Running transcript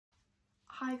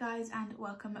Hi guys, and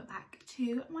welcome back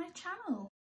to my channel.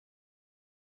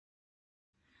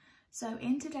 So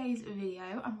in today's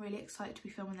video, I'm really excited to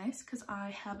be filming this because I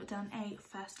have done a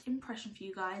first impression for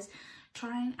you guys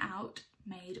trying out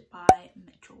Made by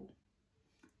Mitchell.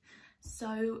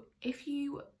 So if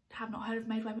you have not heard of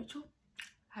Made by Mitchell,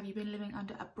 have you been living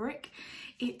under a brick?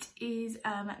 It is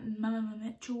Mama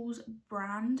Mitchell's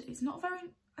brand. It's not very,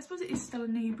 I suppose it is still a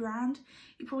new brand.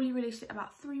 He probably released it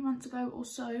about 3 months ago or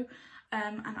so.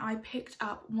 And I picked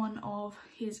up one of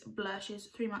his blushes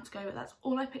 3 months ago, but that's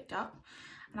all I picked up.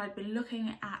 And I'd been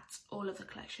looking at all of the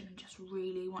collection and just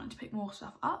really wanted to pick more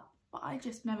stuff up, but I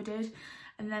just never did.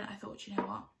 And then I thought, you know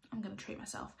what, I'm going to treat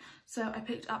myself. So I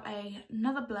picked up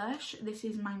another blush. This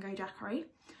is Mango Daiquiri.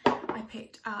 I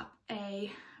picked up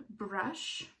a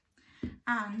brush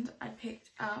and I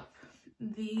picked up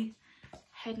the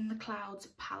Head in the Clouds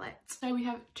palette. So we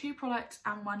have 2 products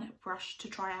and 1 brush to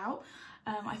try out.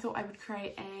 I thought I would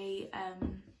create a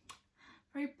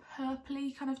very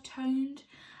purpley kind of toned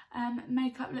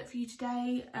makeup look for you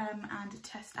today and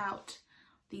test out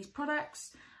these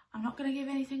products. I'm not going to give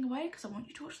anything away because I want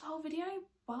you to watch the whole video,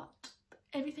 but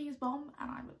everything is bomb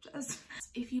and I'm obsessed.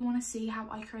 If you want to see how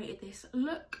I created this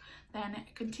look, then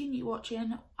continue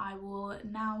watching. I will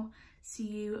now see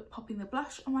you popping the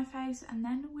blush on my face and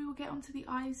then we will get onto the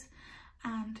eyes,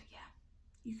 and yeah,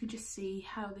 you can just see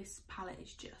how this palette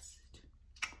is just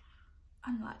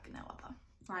unlike no other.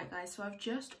 Right guys, so I've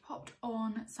just popped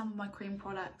on some of my cream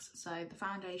products, so the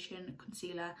foundation,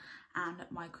 concealer and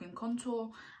my cream contour,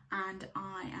 and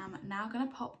I am now going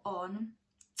to pop on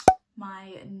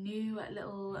my new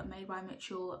little Made by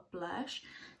Mitchell blush.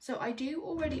 So I do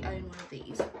already own one of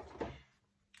these.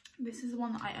 This is the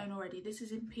one that I own already. This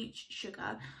is in Peach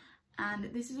Sugar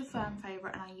and this is a firm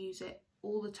favourite and I use it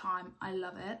all the time. I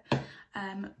love it.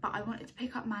 But I wanted to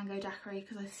pick up Mango Daiquiri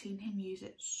because I've seen him use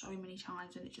it so many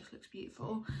times and it just looks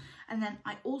beautiful. And then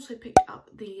I also picked up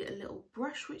the little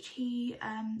brush which he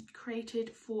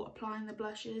created for applying the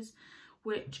blushes,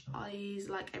 which is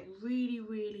like a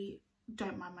really,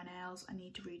 don't mind my nails, I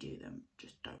need to redo them,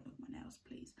 just don't look my nails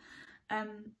please.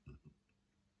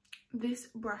 This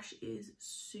brush is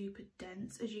super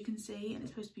dense as you can see, and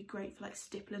it's supposed to be great for like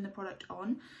stippling the product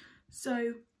on.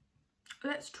 So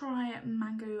let's try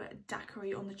Mango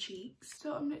Daiquiri on the cheeks.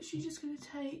 So I'm literally just going to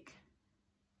take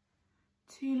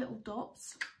 2 little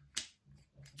dots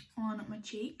on my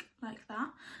cheek like that.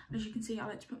 As you can see, I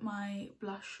like to put my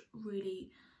blush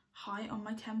really high on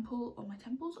my temples,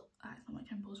 that's not my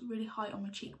temples, really high on my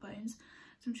cheekbones.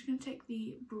 So I'm just going to take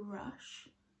the brush,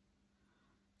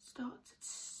 start to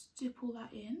stipple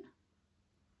that in.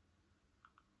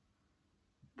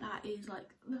 That is like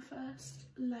the first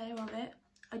layer of it.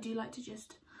 I do like to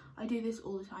I do this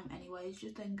all the time anyways,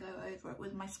 just then go over it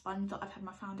with my sponge that I've had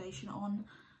my foundation on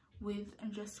with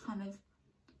and just kind of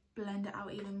blend it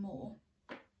out even more.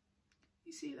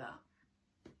 You see that?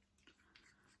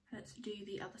 Let's do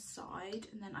the other side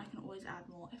and then I can always add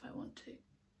more if I want to.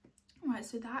 Alright,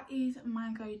 so that is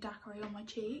Mango Daiquiri on my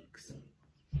cheeks.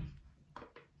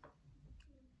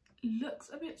 Looks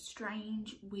a bit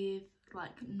strange with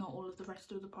like not all of the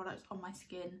rest of the products on my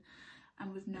skin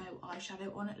and with no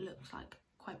eyeshadow on. It looks like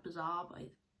quite bizarre, but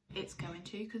it's going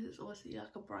to because it's obviously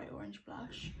like a bright orange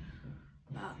blush.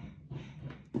 But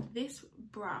this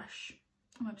brush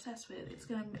I'm obsessed with.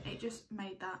 It just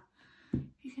made that.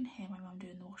 You can hear my mum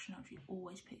doing the washing up. She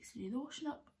always picks to do the washing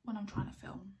up when I'm trying to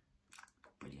film.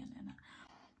 Brilliant, isn't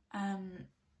it?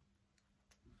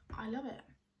 I love it.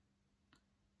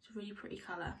 It's a really pretty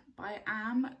colour. But I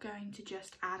am going to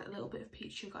just add a little bit of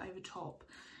peach sugar over top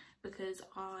because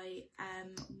I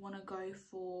want to go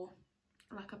for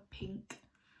like a pink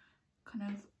kind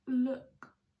of look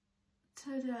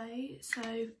today. So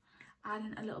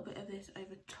adding a little bit of this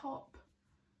over top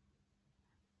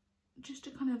just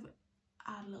to kind of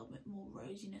add a little bit more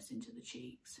rosiness into the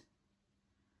cheeks.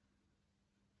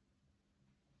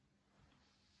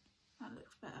 That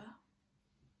looks better.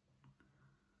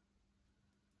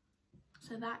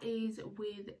 So that is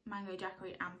with Mango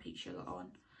Daiquiri and Peach Sugar on.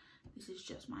 This is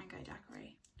just Mango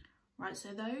Daiquiri. Right, so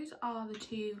those are the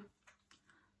 2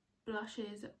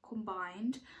 blushes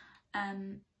combined.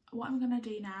 What I'm going to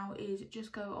do now is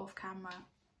just go off camera,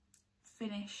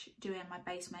 finish doing my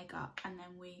base makeup, and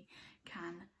then we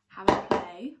can have a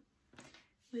play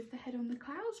with the Head on the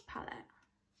Clouds palette.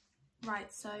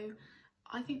 Right, so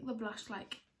I think the blush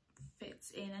like fits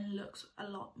in and looks a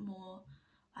lot more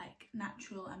like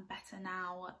natural and better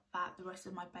now that the rest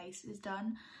of my base is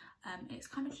done. It's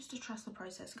kind of just a trust the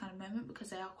process kind of moment because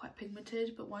they are quite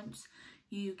pigmented, but once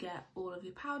you get all of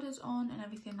your powders on and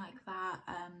everything like that,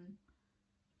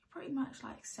 pretty much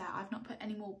like set. I've not put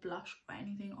any more blush or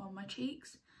anything on my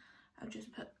cheeks. I've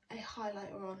just put a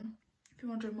highlighter on. If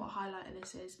you're wondering what highlighter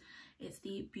this is, it's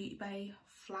the Beauty Bay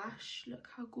Flash. Look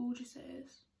how gorgeous it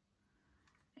is.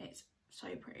 It's so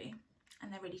pretty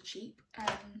and they're really cheap.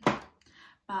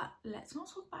 But let's not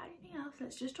talk about anything else.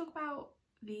 Let's just talk about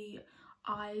the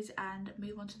eyes and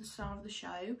move on to the star of the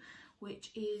show,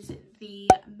 which is the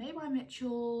Made by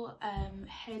Mitchell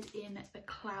Head in the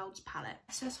Clouds palette.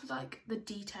 So for like the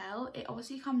detail, it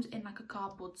obviously comes in like a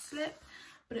cardboard slip,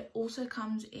 but it also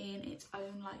comes in its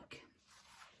own like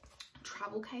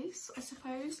travel case, I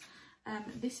suppose.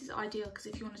 This is ideal because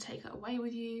if you want to take it away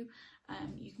with you,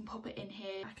 you can pop it in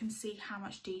here. I can see how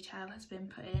much detail has been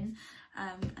put in,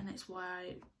 and it's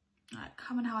why I like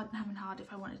humming hard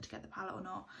if I wanted to get the palette or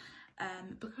not.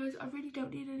 Because I really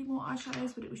don't need any more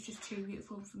eyeshadows, but it was just too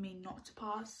beautiful for me not to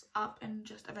pass up and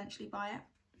just eventually buy it.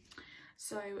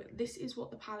 So this is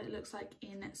what the palette looks like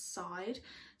inside.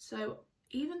 So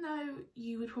even though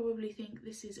you would probably think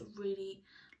this is a really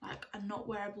like a not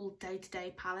wearable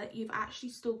day-to-day palette, you've actually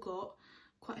still got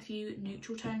quite a few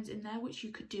neutral tones in there which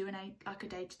you could do in a like a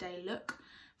day-to-day look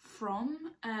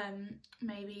from.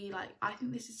 Maybe like, I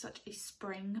think this is such a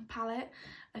spring palette.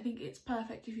 I think it's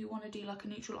perfect if you want to do like a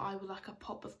neutral eye with like a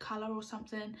pop of colour or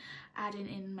something, adding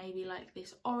in maybe like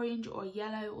this orange or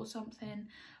yellow or something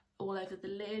all over the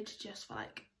lid just for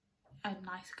like a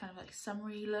nice kind of like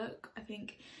summery look. I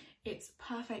think it's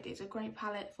perfect. It's a great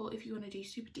palette for if you want to do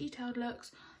super detailed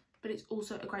looks, but it's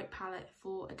also a great palette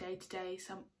for a day-to-day,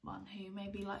 someone who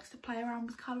maybe likes to play around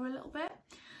with colour a little bit.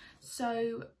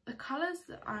 So the colours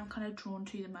that I'm kind of drawn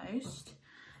to the most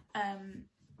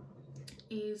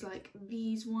is like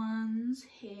these ones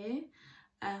here.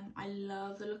 I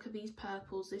love the look of these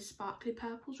purples. This sparkly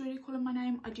purple's really calling my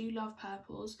name. I do love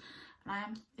purples and I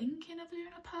am thinking of doing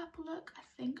a purple look. I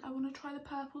think I want to try the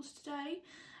purples today.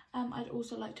 I'd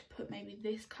also like to put maybe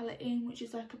this colour in, which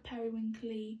is like a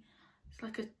periwinkly, it's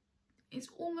like a, it's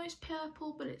almost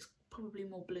purple, but it's probably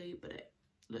more blue, but it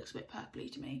looks a bit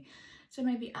purpley to me. So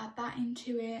maybe add that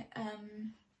into it.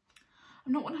 I'm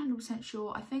not 100%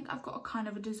 sure. I think I've got a kind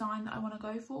of a design that I want to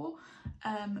go for,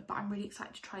 but I'm really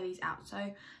excited to try these out.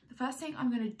 So the first thing I'm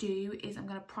going to do is I'm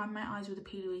going to prime my eyes with a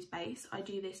P. Louise base. I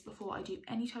do this before I do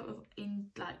any type of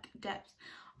depth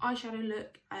eyeshadow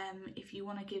look. If you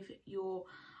want to give your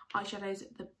eyeshadows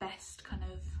the best kind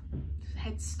of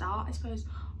head start, I suppose.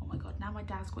 Oh my god, now my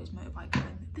dad's got his motorbike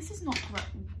going. This is not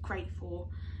great for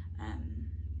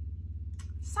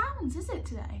sounds, is it,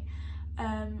 today?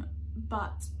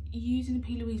 But using the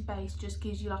P. Louise base just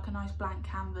gives you like a nice blank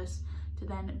canvas to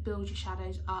then build your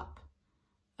shadows up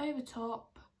over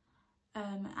top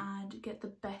and get the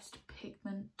best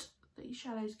pigment that your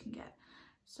shadows can get.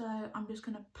 So I'm just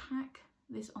going to pack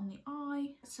this on the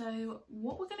eye. So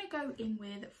what we're going to go in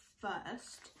with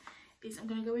first is I'm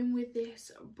going to go in with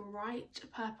this bright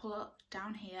purple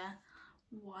down here.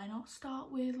 Why not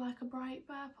start with like a bright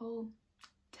purple?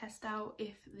 Test out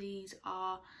if these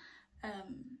are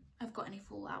I've got any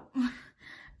fallout.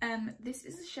 This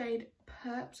is the shade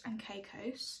Perps and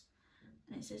Caicos,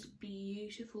 and it's this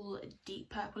beautiful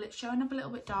deep purple. It's showing up a little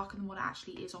bit darker than what it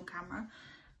actually is on camera,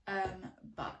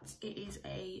 but it is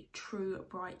a true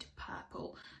bright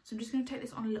purple. So I'm just going to take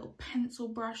this on a little pencil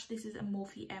brush. This is a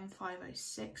Morphe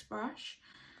M506 brush.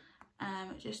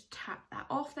 Just tap that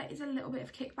off. There is a little bit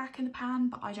of kickback in the pan,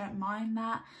 but I don't mind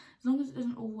that as long as it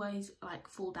doesn't always like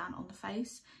fall down on the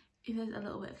face. If there's a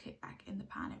little bit of kickback in the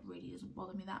pan, it really doesn't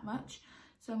bother me that much.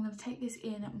 So I'm going to take this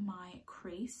in my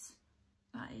crease.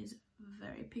 That is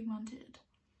very pigmented.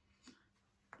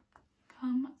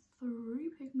 Come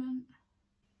through, pigment.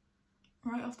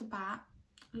 Right off the bat,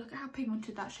 look at how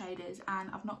pigmented that shade is, and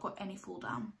I've not got any fall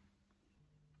down.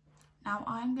 Now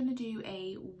I'm going to do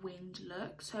a winged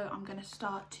look, so I'm going to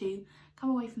start to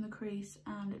come away from the crease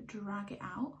and drag it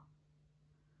out.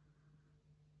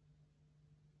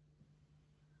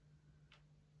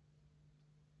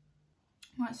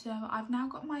 Right, so I've now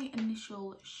got my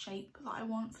initial shape that I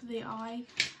want for the eye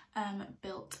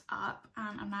built up,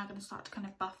 and I'm now going to start to kind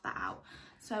of buff that out.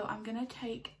 So I'm going to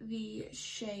take the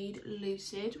shade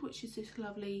Lucid, which is this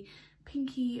lovely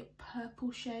pinky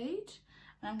purple shade,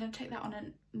 and I'm going to take that on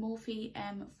a Morphe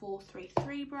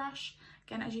M433 brush.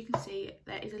 Again, as you can see,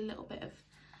 there is a little bit of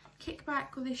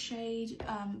kickback with this shade,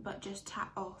 but just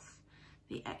tap off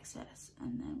the excess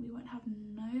and then we won't have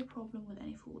no problem with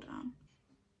any fall down.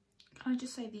 Can I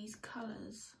just say these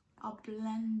colours are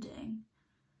blending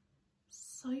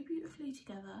so beautifully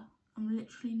together. I'm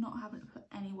literally not having to put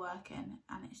any work in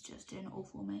and it's just doing it all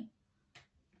for me.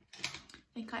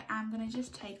 I think I am going to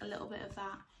just take a little bit of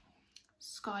that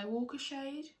Skywalker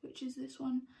shade, which is this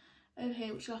one, over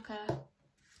here, which is like a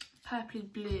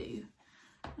purpley blue.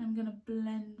 I'm going to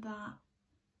blend that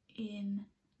in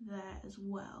there as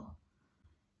well,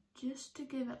 just to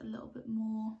give it a little bit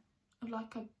more of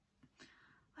like a,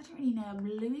 I don't really know, a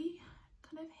bluey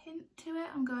kind of hint to it.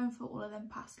 I'm going for all of them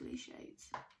pastel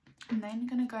shades. And then I'm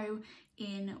going to go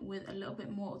in with a little bit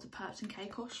more of the Perps and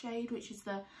Cakos shade, which is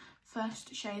the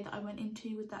first shade that I went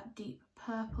into with that deep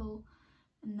purple,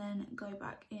 and then go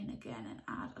back in again and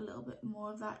add a little bit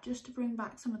more of that, just to bring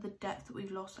back some of the depth that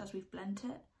we've lost as we've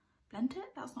blended it.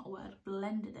 That's not a word,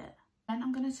 blended it. Then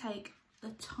I'm going to take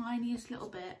the tiniest little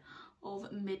bit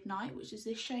of Midnight, which is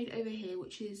this shade over here,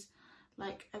 which is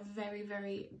like a very,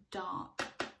 very dark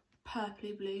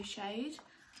purpley blue shade.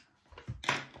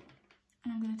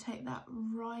 And I'm going to take that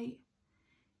right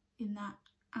in that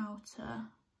outer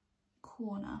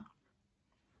corner.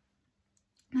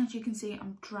 And as you can see,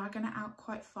 I'm dragging it out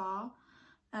quite far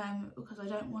because I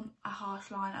don't want a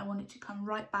harsh line. I want it to come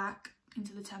right back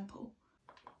into the temple.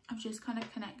 I've just kind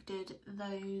of connected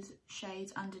those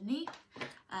shades underneath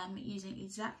using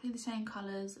exactly the same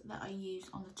colours that I used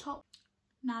on the top.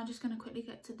 Now I'm just going to quickly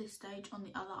get to this stage on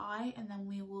the other eye, and then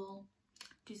we will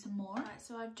do some more. Right,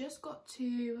 so I've just got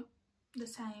to the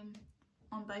same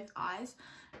on both eyes.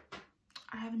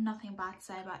 I have nothing bad to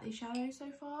say about these shadows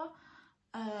so far,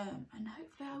 and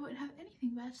hopefully I won't have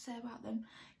anything bad to say about them,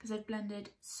 because they've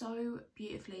blended so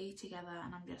beautifully together,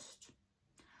 and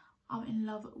I'm in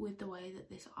love with the way that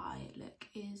this eye look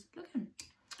is looking.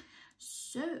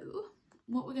 So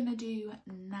what we're going to do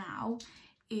now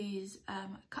is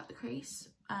cut the crease.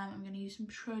 I'm going to use some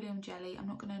petroleum jelly. I'm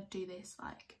not going to do this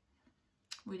like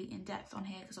really in depth on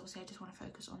here, because obviously I just want to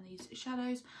focus on these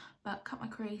shadows, but cut my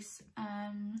crease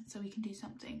so we can do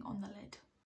something on the lid.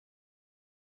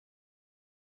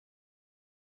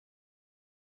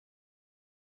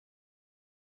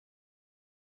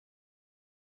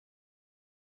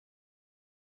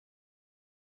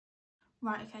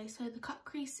 Right, okay, so the cut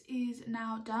crease is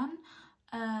now done.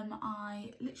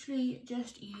 I literally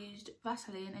just used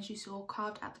Vaseline, as you saw,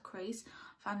 carved at the crease.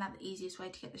 Found that the easiest way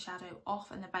to get the shadow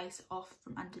off and the base off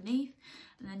from underneath,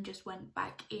 and then just went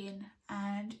back in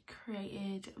and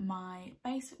created my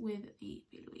base with the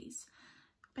P. Louise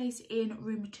base in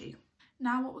Room 2.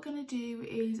 Now what we're going to do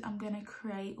is I'm going to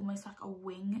create almost like a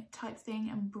wing type thing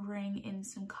and bring in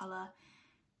some colour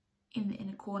in the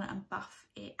inner corner and buff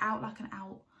it out like an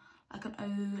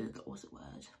what's the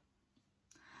word?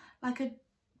 Like a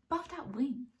buffed out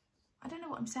wing. I don't know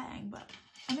what I'm saying, but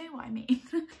I know what I mean.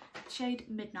 Shade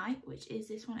Midnight, which is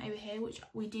this one over here, which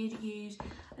we did use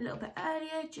a little bit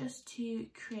earlier just to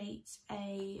create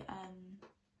a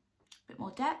bit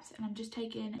more depth. And I'm just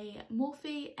taking a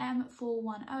Morphe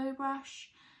M410 brush.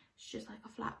 It's just like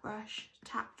a flat brush,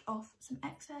 tapped off some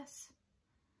excess.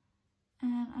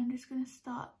 And I'm just going to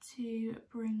start to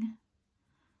bring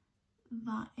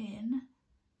that in,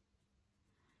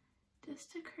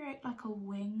 just to create like a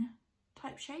wing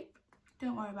type shape.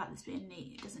 Don't worry about this being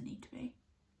neat, it doesn't need to be.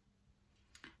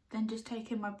 Then just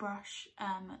taking my brush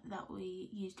that we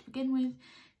used to begin with,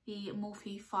 the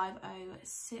Morphe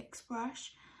 506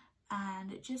 brush,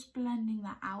 and just blending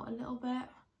that out a little bit,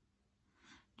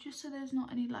 just so there's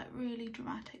not any like really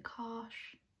dramatic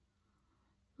harsh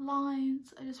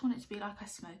lines. I just want it to be like a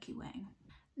smoky wing.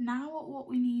 Now what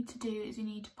we need to do is we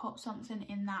need to pop something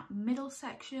in that middle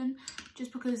section,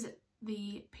 just because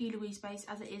the P. Louise base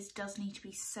as it is does need to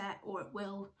be set or it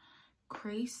will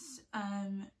crease.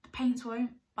 The paints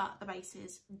won't, but the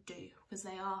bases do, because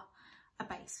they are a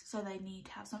base, so they need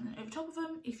to have something over top of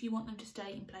them if you want them to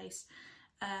stay in place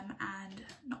and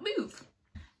not move.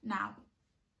 Now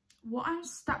what I'm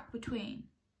stuck between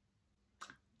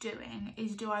doing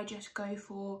is, do I just go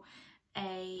for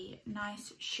a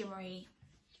nice shimmery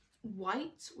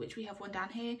white, which we have one down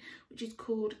here which is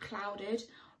called Clouded,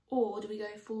 or do we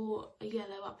go for a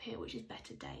yellow up here which is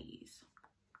Better Days?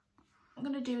 What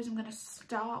I'm going to do is I'm going to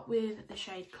start with the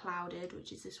shade Clouded,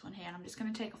 which is this one here, and I'm just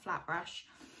going to take a flat brush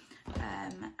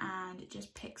and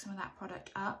just pick some of that product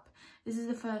up. This is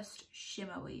the first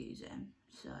shimmer we're using,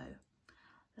 so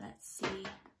let's see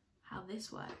how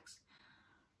this works.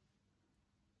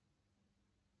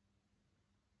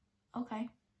 Okay,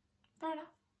 fair enough.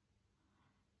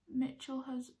 Mitchell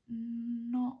has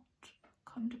not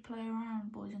come to play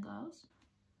around, boys and girls.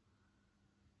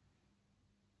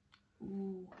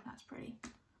 Ooh, that's pretty.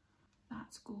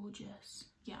 That's gorgeous.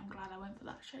 Yeah, I'm glad I went for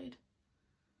that shade.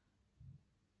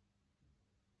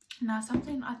 Now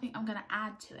something I think I'm going to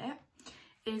add to it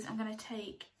is I'm going to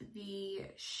take the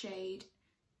shade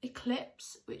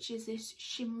Eclipse, which is this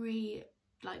shimmery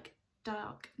like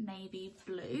dark navy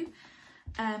blue,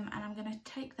 and I'm going to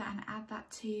take that and add that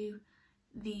to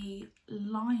the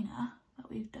liner that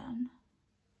we've done,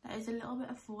 there is a little bit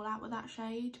of fallout with that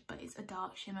shade, but it's a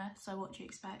dark shimmer, so what do you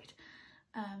expect?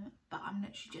 But I'm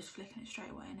literally just flicking it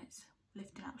straight away and it's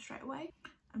lifting up straight away.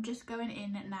 I'm just going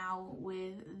in now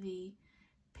with the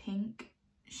pink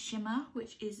shimmer,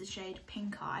 which is the shade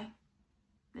Pink Eye,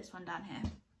 this one down here.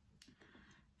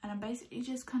 And I'm basically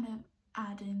just kind of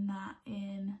adding that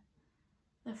in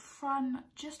the front,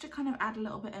 just to kind of add a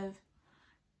little bit of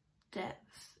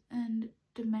depth and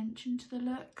dimension to the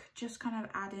look, just kind of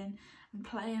adding and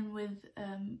playing with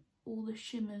all the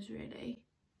shimmers really,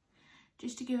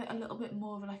 just to give it a little bit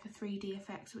more of like a 3D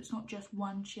effect, so it's not just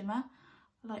one shimmer.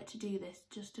 I like to do this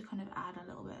just to kind of add a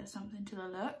little bit of something to the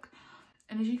look.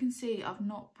 And as you can see, I've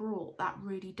not brought that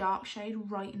really dark shade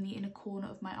right in the inner corner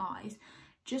of my eyes,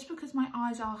 just because my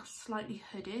eyes are slightly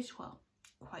hooded, well,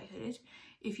 quite hooded,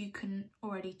 if you can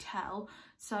already tell.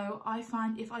 So I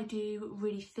find if I do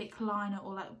really thick liner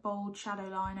or like bold shadow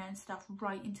liner and stuff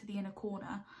right into the inner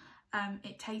corner,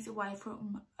 it takes away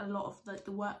from a lot of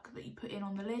the work that you put in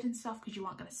on the lid and stuff, because you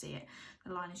aren't going to see it.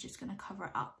 The line is just going to cover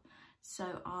it up.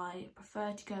 So I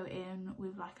prefer to go in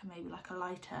with like maybe like a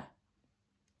lighter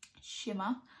shimmer.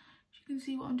 As you can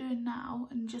see what I'm doing now,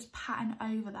 and just patting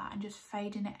over that and just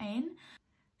fading it in.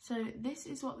 So this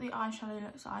is what the eyeshadow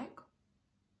looks like.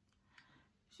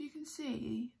 As you can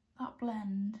see, that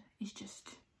blend is just,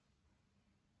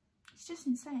 it's just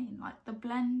insane. Like the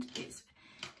blend, it's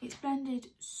blended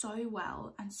so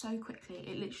well and so quickly.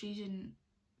 It literally didn't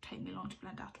take me long to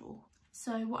blend at all.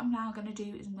 So what I'm now going to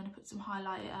do is I'm going to put some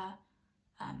highlighter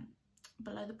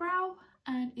below the brow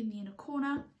and in the inner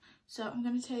corner. So I'm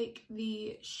going to take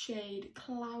the shade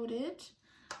Clouded,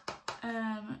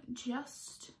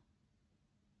 just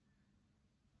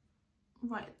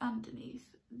right underneath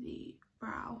the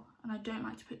brow, and I don't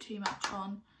like to put too much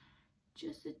on,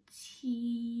 just a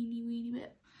teeny weeny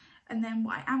bit. And then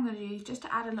what I am going to do is just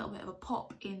to add a little bit of a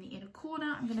pop in the inner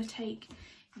corner, I'm going to take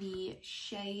the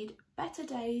shade Better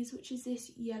Days, which is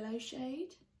this yellow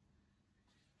shade,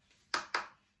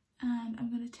 and I'm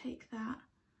going to take that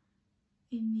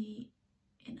in the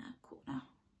inner corner.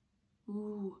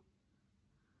 Ooh,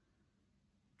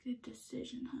 good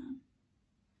decision, Hann.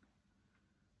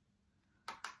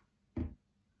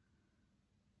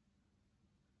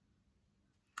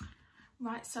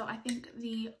 Right, so I think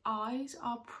the eyes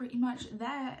are pretty much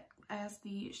there as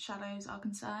the shadows are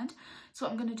concerned. So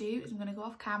what I'm going to do is I'm going to go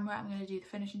off camera, I'm going to do the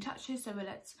finishing touches. So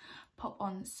let's pop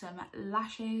on some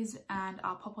lashes and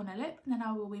I'll pop on a lip, and then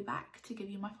I will be back to give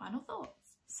you my final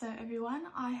thoughts. So everyone,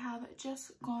 I have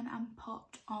just gone and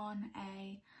popped on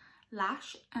a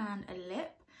lash and a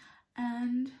lip,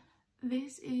 and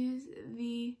this is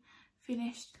the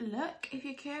finished look. If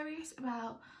you're curious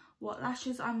about what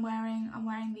lashes I'm wearing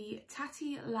the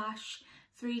Tatty Lash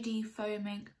 3D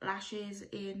foaming lashes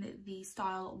in the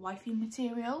style wifey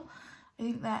material. I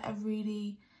think they're a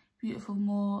really beautiful,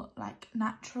 more like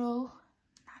natural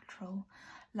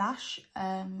lash.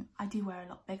 I do wear a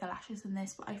lot bigger lashes than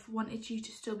this, but I wanted you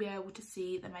to still be able to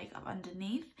see the makeup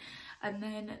underneath. And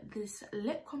then this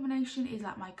lip combination is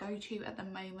like my go-to at the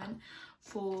moment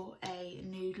for a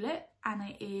nude lip, and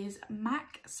it is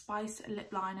MAC Spice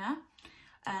Lip Liner,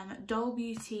 Doll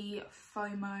Beauty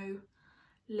Fomo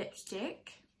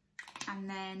lipstick, and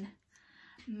then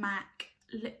MAC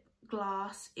lip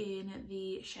gloss in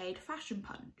the shade Fashion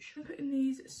Punch. I'm putting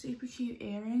these super cute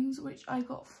earrings, which I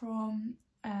got from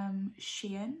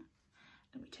Shein.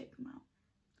 Let me take them out.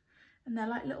 And they're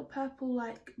like little purple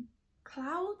like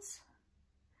clouds,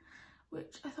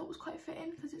 which I thought was quite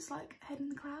fitting because it's like head in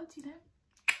the clouds, you know.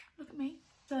 Look at me.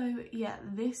 So yeah,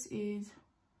 this is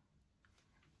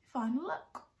the final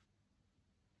look.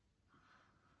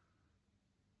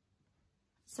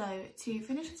 So to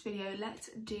finish this video, let's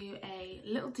do a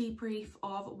little debrief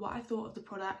of what I thought of the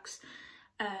products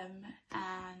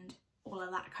and all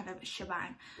of that kind of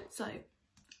shebang. So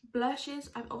blushes,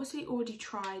 I've obviously already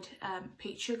tried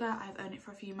Peach Sugar. I've owned it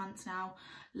for a few months now,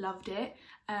 loved it.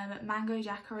 Mango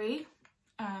Daiquiri,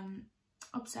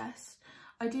 obsessed.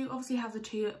 I do obviously have the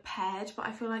two paired, but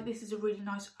I feel like this is a really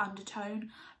nice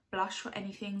undertone blush for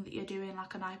anything that you're doing,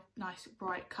 like a nice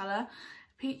bright colour.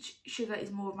 Peach Sugar is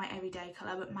more of my everyday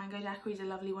colour, but Mango Daiquiri is a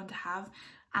lovely one to have,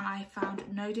 and I found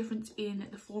no difference in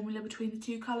the formula between the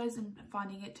two colours and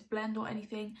finding it to blend or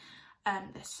anything.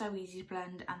 They're so easy to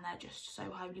blend and they're just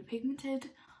so highly pigmented.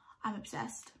 I'm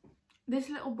obsessed. This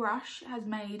little brush has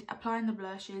made applying the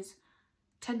blushes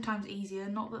 10 times easier.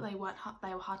 Not that they were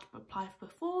hard to apply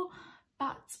before,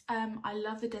 but I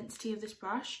love the density of this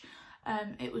brush.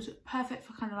 It was perfect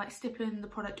for kind of like stippling the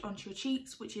product onto your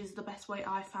cheeks, which is the best way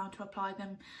I found to apply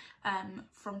them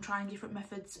from trying different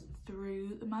methods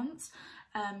through the months.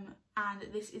 And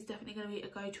this is definitely going to be a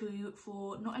go-to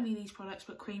for not only these products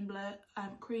but cream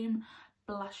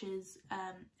blushes,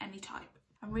 any type.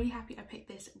 I'm really happy I picked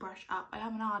this brush up. I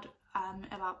haven't heard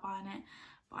about buying it,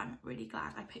 but I'm really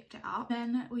glad I picked it up.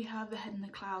 Then we have the Head in the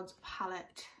Clouds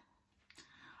palette.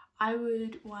 I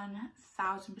would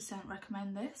 1000%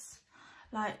 recommend this.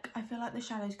 Like, I feel like the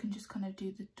shadows can just kind of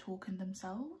do the talking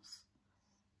themselves,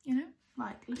 you know,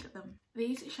 like look at them.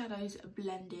 These shadows are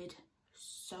blended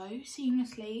so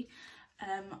seamlessly.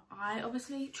 I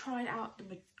obviously tried out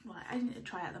I didn't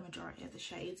try out the majority of the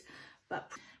shades, but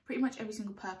pretty much every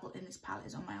single purple in this palette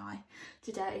is on my eye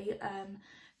today.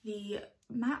 The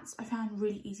mattes I found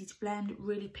really easy to blend,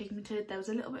 really pigmented. There was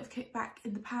a little bit of kickback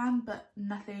in the pan, but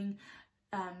nothing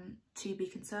to be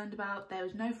concerned about. There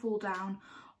was no fall down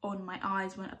on my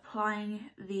eyes when applying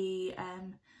the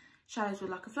shadows with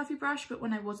like a fluffy brush, but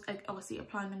when I was obviously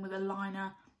applying them with a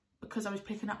liner, because I was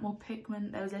picking up more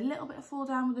pigment, there was a little bit of fall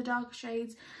down with the darker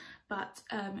shades, but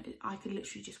I could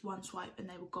literally just one swipe and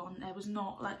they were gone. There was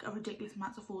not like a ridiculous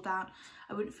amount of fall down.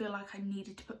 I wouldn't feel like I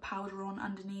needed to put powder on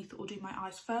underneath or do my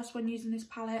eyes first when using this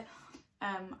palette.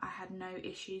 I had no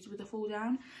issues with the fall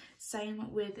down.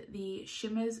 Same with the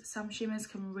shimmers. Some shimmers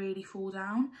can really fall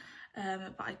down,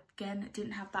 but again,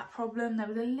 didn't have that problem. There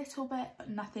was a little bit, but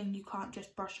nothing you can't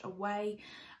just brush away.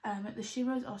 The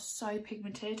shimmers are so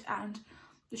pigmented and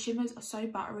the shimmers are so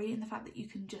buttery in the fact that you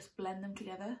can just blend them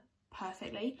together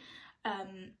perfectly. I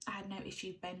had no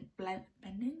issue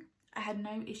bending. I had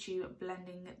no issue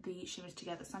blending the shimmers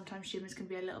together. Sometimes shimmers can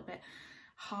be a little bit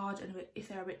hard and if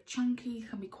they're a bit chunky,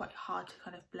 can be quite hard to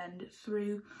kind of blend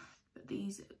through, but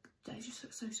these, they just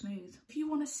look so smooth. If you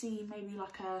want to see maybe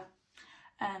like a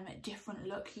different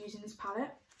look using this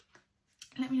palette,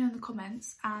 let me know in the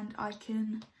comments and I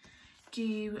can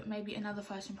do maybe another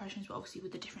first impressions, but obviously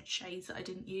with the different shades that I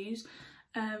didn't use.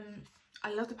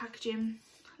 I love the packaging,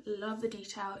 love the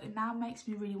detail. It now makes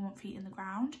me really want Feet in the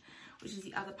Ground, which is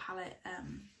the other palette,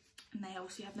 and they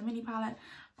obviously have the mini palette,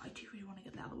 but I do really want to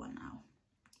get the other one now.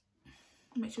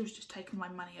 Mitchell's just taken my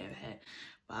money over here,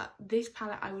 but this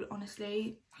palette, I would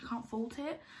honestly, I can't fault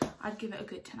it. I'd give it a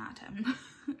good 10 out of 10.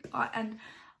 And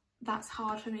that's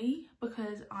hard for me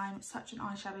because I'm such an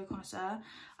eyeshadow connoisseur.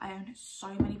 I own so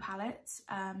many palettes.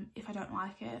 If I don't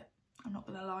like it, I'm not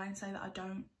gonna lie and say that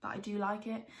I do like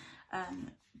it.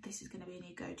 This is gonna be a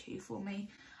new go-to for me,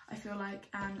 I feel like,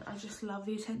 and I just love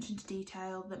the attention to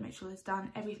detail that Mitchell has done.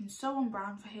 Everything's so on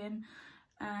brand for him,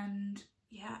 and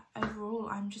yeah, overall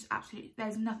I'm just absolutely,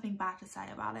 there's nothing bad to say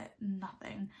about it,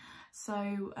 nothing.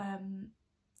 So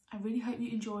I really hope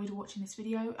you enjoyed watching this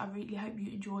video. I really hope you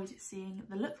enjoyed seeing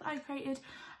the look that I created.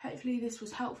 Hopefully this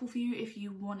was helpful for you if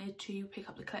you wanted to pick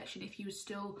up the collection. If you were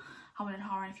still humming and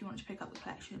hawing, if you wanted to pick up the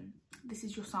collection, this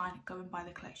is your sign, go and buy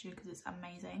the collection because it's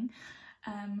amazing.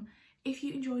 If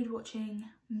you enjoyed watching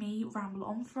me ramble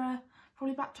on for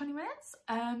probably about 20 minutes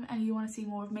and you want to see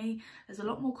more of me, there's a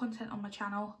lot more content on my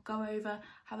channel. Go over,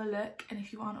 have a look, and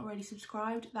if you aren't already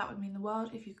subscribed, that would mean the world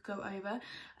if you could go over.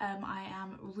 I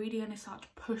am really going to start to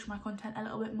push my content a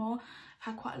little bit more.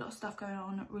 I've had quite a lot of stuff going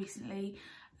on recently,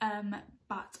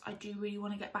 but I do really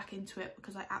want to get back into it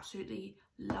because I absolutely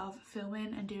love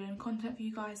filming and doing content for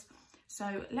you guys.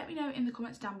 So let me know in the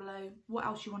comments down below what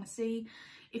else you want to see.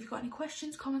 If you've got any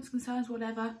questions, comments, concerns,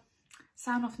 whatever,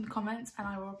 sound off in the comments and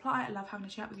I will reply. I love having a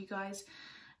chat with you guys.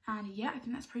 And yeah, I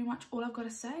think that's pretty much all I've got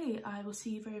to say. I will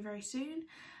see you very, very soon.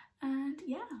 And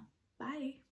yeah,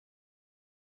 bye.